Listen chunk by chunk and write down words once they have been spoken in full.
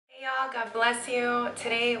y'all, God bless you.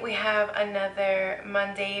 Today we have another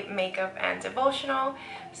Monday makeup and devotional.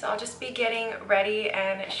 So I'll just be getting ready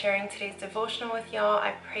and sharing today's devotional with y'all.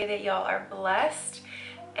 I pray that y'all are blessed.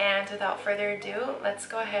 And without further ado, let's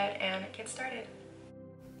go ahead and get started.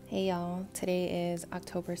 Hey y'all, today is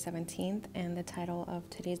October 17th and the title of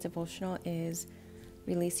today's devotional is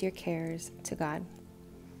Release Your Cares to God.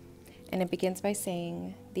 And it begins by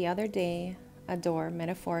saying, the other day, a door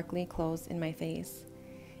metaphorically closed in my face.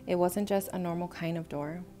 It wasn't just a normal kind of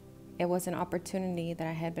door. It was an opportunity that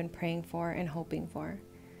I had been praying for and hoping for.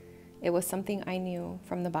 It was something I knew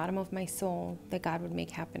from the bottom of my soul that God would make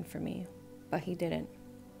happen for me, but He didn't.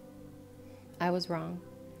 I was wrong.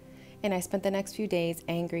 And I spent the next few days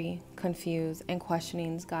angry, confused, and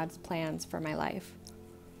questioning God's plans for my life.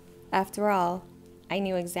 After all, I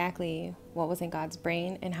knew exactly what was in God's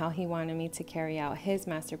brain and how He wanted me to carry out His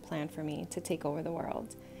master plan for me to take over the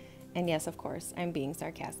world. And yes, of course, I'm being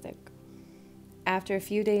sarcastic. After a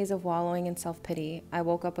few days of wallowing in self-pity, I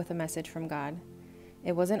woke up with a message from God.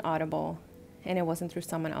 It wasn't audible, and it wasn't through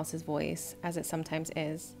someone else's voice, as it sometimes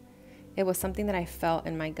is. It was something that I felt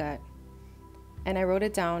in my gut. And I wrote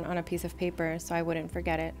it down on a piece of paper so I wouldn't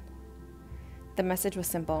forget it. The message was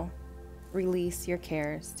simple. Release your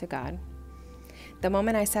cares to God. The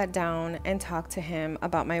moment I sat down and talked to Him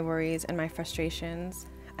about my worries and my frustrations,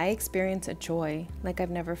 I experienced a joy like I've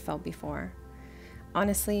never felt before.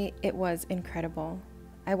 Honestly, it was incredible.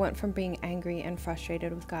 I went from being angry and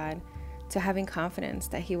frustrated with God to having confidence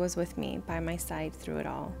that He was with me by my side through it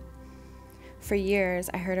all. For years,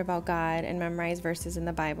 I heard about God and memorized verses in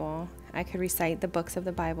the Bible. I could recite the books of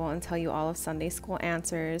the Bible and tell you all of Sunday school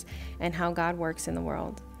answers and how God works in the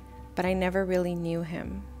world. But I never really knew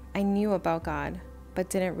Him. I knew about God, but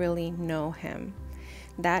didn't really know Him.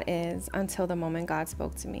 That is, until the moment God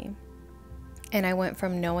spoke to me. And I went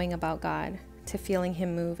from knowing about God to feeling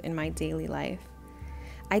Him move in my daily life.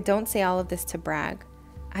 I don't say all of this to brag.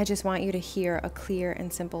 I just want you to hear a clear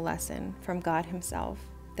and simple lesson from God Himself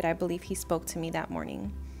that I believe He spoke to me that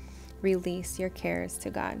morning. Release your cares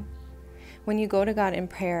to God. When you go to God in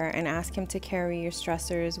prayer and ask Him to carry your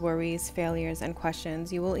stressors, worries, failures, and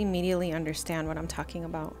questions, you will immediately understand what I'm talking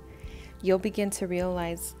about. You'll begin to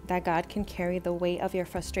realize that God can carry the weight of your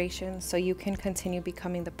frustrations so you can continue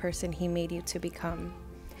becoming the person He made you to become.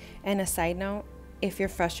 And a side note, if you're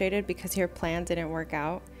frustrated because your plan didn't work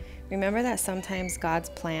out, remember that sometimes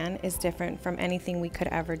God's plan is different from anything we could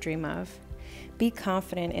ever dream of. Be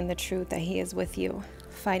confident in the truth that He is with you,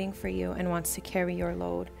 fighting for you, and wants to carry your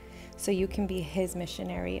load so you can be His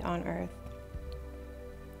missionary on earth.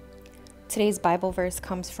 Today's Bible verse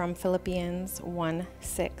comes from Philippians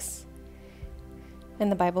 1:6.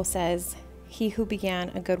 And the Bible says, He who began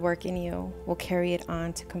a good work in you will carry it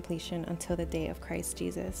on to completion until the day of Christ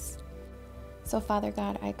Jesus. So Father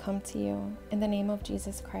God, I come to you in the name of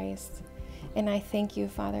Jesus Christ. And I thank you,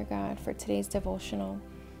 Father God, for today's devotional.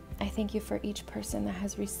 I thank you for each person that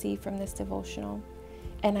has received from this devotional.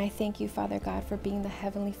 And I thank you, Father God, for being the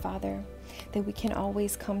Heavenly Father that we can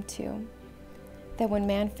always come to. That when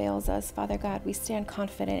man fails us, Father God, we stand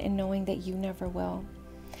confident in knowing that you never will.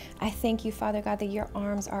 I thank you, Father God, that your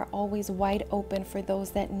arms are always wide open for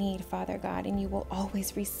those that need, Father God, and you will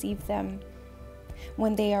always receive them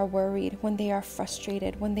when they are worried, when they are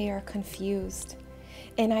frustrated, when they are confused.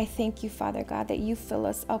 And I thank you, Father God, that you fill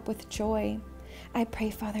us up with joy. I pray,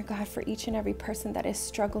 Father God, for each and every person that is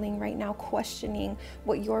struggling right now, questioning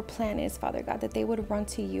what your plan is, Father God, that they would run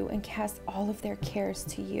to you and cast all of their cares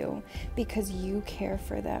to you because you care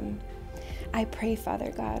for them. I pray,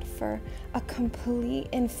 Father God, for a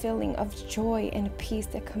complete infilling of joy and peace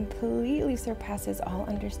that completely surpasses all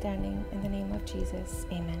understanding. In the name of Jesus,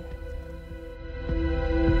 amen.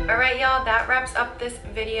 Alright y'all, that wraps up this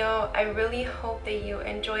video. I really hope that you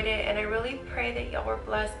enjoyed it, and I really pray that y'all were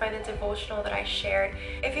blessed by the devotional that I shared.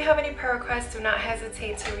 If you have any prayer requests, do not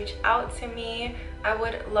hesitate to reach out to me. I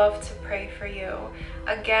would love to pray for you.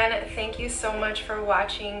 Again, thank you so much for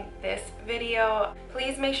watching this video.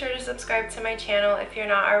 Please make sure to subscribe to my channel if you're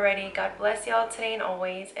not already. God bless y'all today and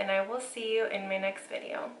always, and I will see you in my next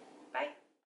video. Bye.